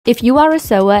If you are a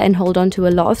sewer and hold on to a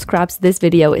lot of scraps, this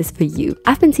video is for you.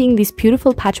 I've been seeing these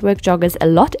beautiful patchwork joggers a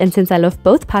lot, and since I love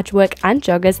both patchwork and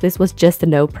joggers, this was just a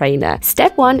no-brainer.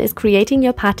 Step 1 is creating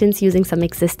your patterns using some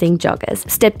existing joggers.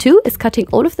 Step 2 is cutting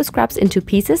all of the scraps into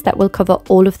pieces that will cover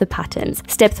all of the patterns.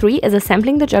 Step 3 is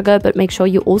assembling the jogger, but make sure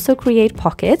you also create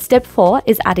pockets. Step 4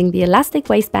 is adding the elastic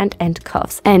waistband and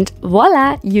cuffs. And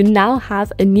voila, you now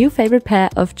have a new favorite pair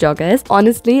of joggers.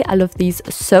 Honestly, I love these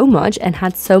so much and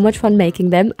had so much fun making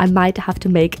them. I might have to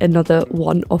make another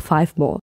 1 or 5 more.